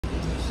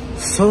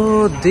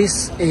So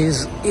this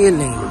is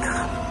Ealing.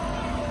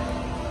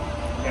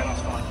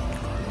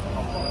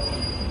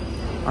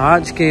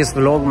 आज के इस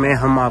व्लॉग में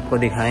हम आपको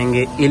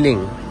दिखाएंगे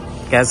ईलिंग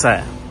कैसा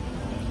है।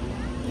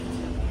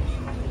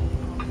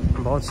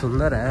 बहुत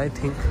सुंदर है I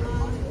think.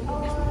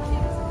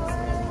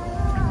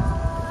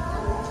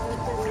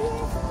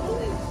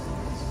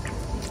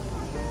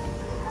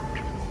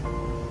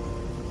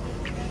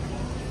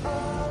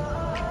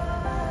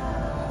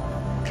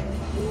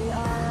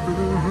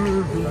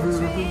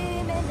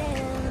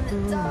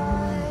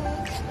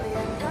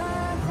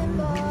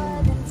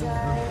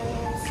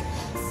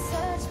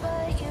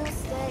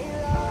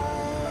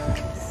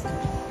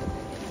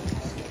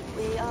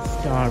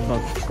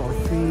 Starbucks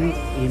coffee,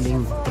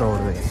 Ealing,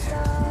 Broadway.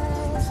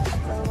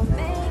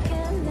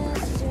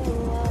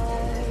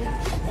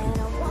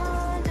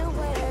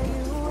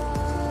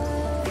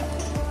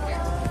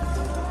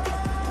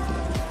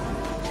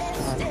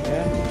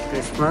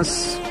 Christmas.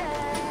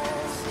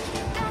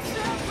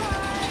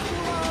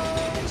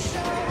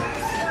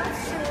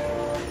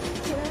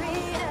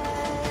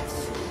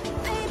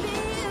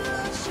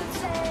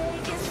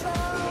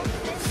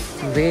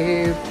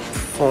 Wave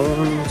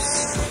phones.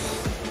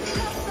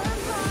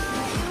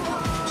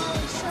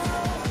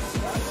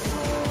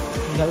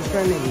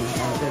 Girlfriend नहीं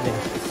आते थे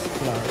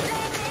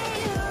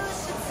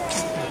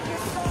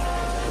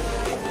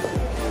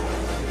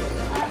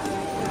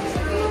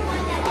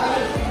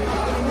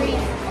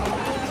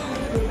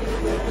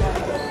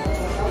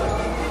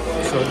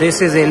So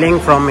this is Ealing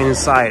from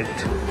inside.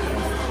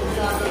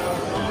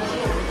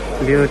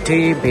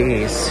 Beauty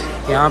Base.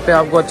 यहाँ पे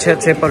आपको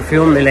अच्छे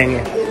परफ्यूम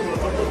मिलेंगे.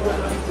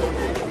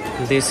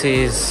 This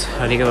is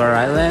River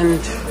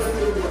Island,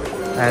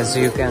 as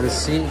you can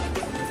see.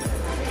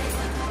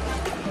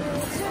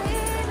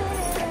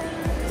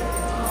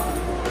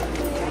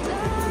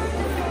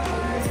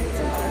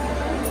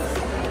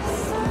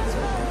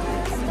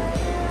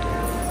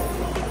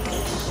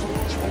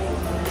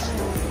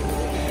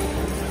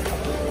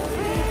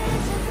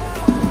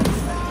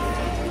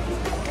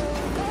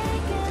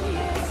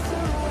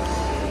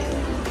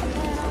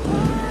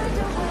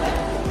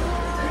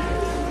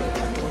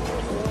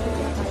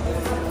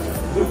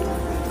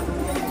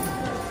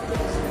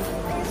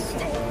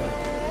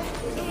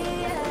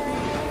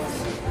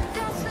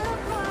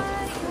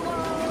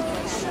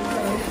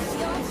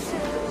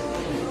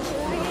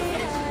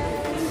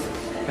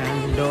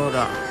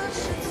 Pandora.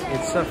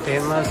 It's a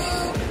famous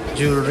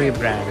jewelry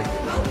brand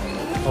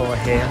over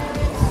here.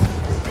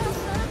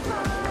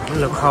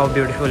 Look how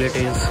beautiful it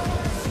is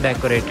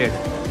decorated,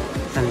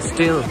 and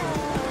still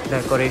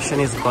decoration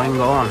is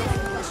going on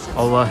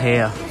over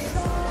here.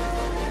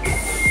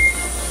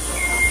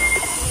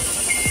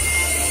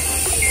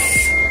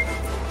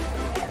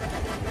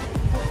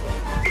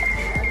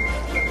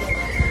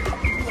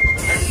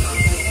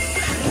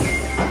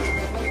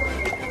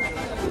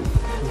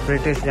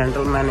 British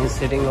gentleman is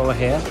sitting over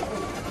here,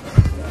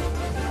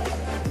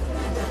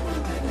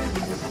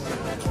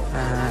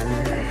 and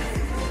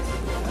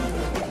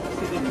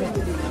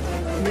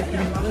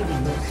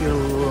if you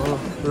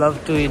love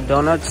to eat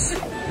donuts,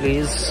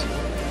 please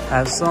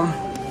have some.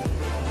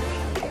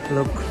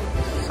 Look,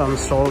 some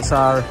stalls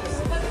are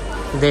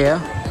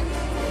there.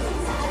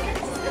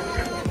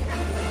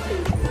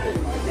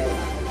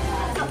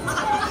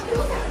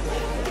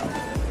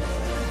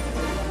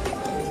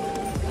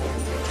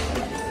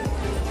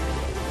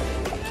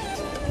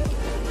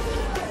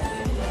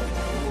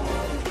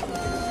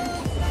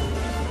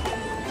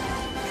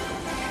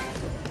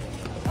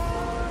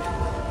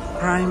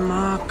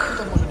 Primark,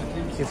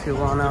 if you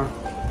wanna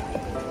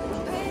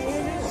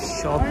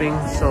shopping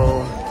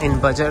so in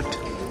budget,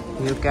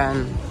 you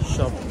can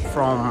shop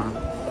from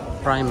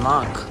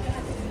Primark.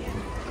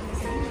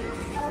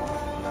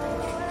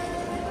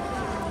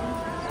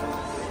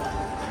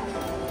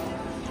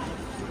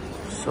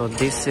 So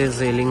this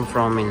is Ealing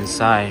from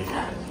inside.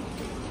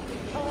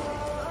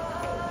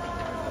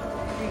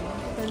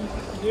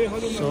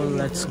 So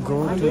let's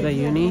go to the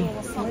uni.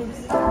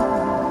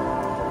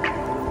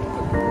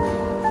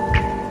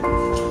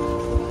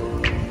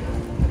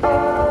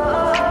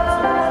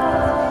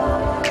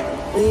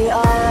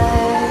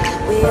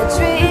 We are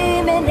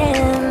dreaming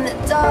in the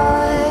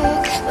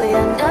dark. We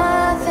are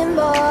nothing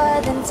more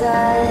than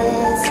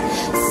dust.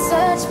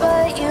 Search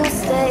but you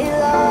stay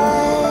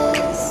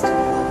lost.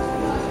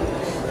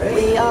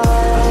 We are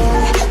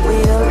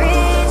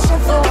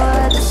reaching for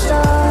the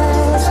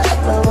stars,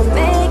 but we're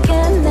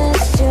making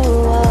this too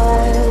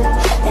hard.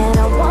 And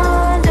I want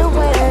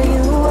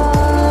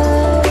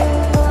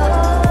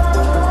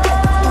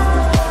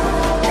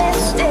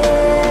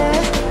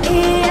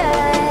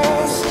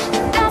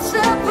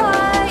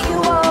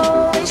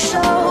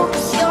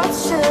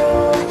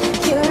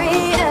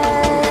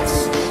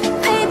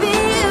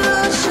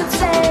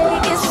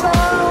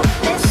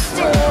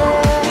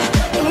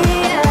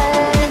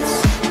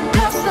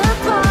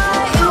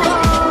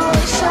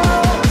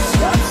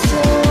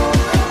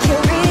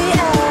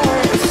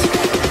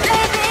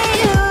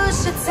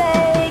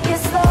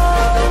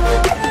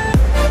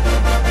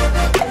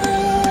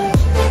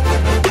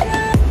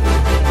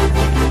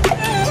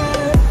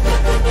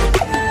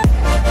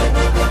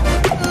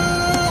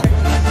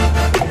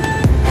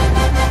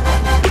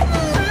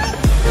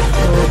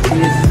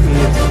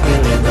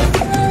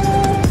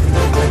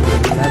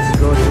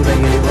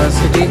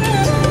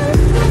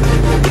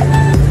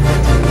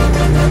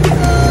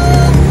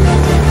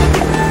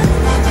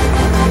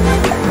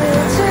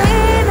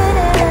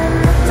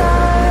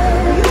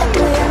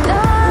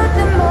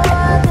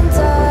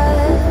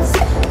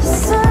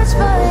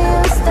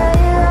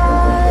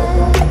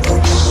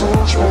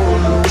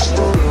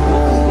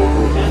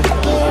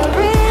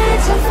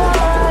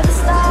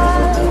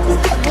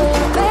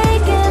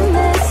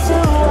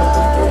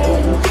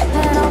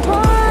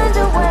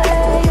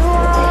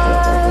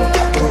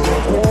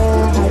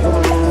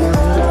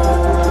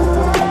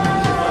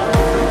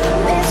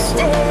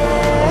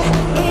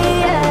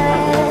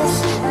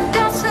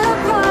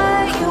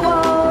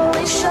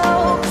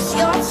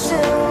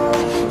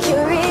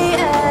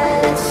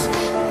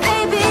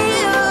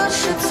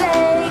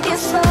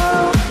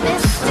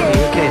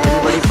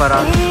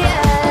paratha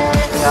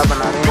क्या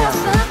बना रहे हैं यहाँ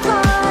पे।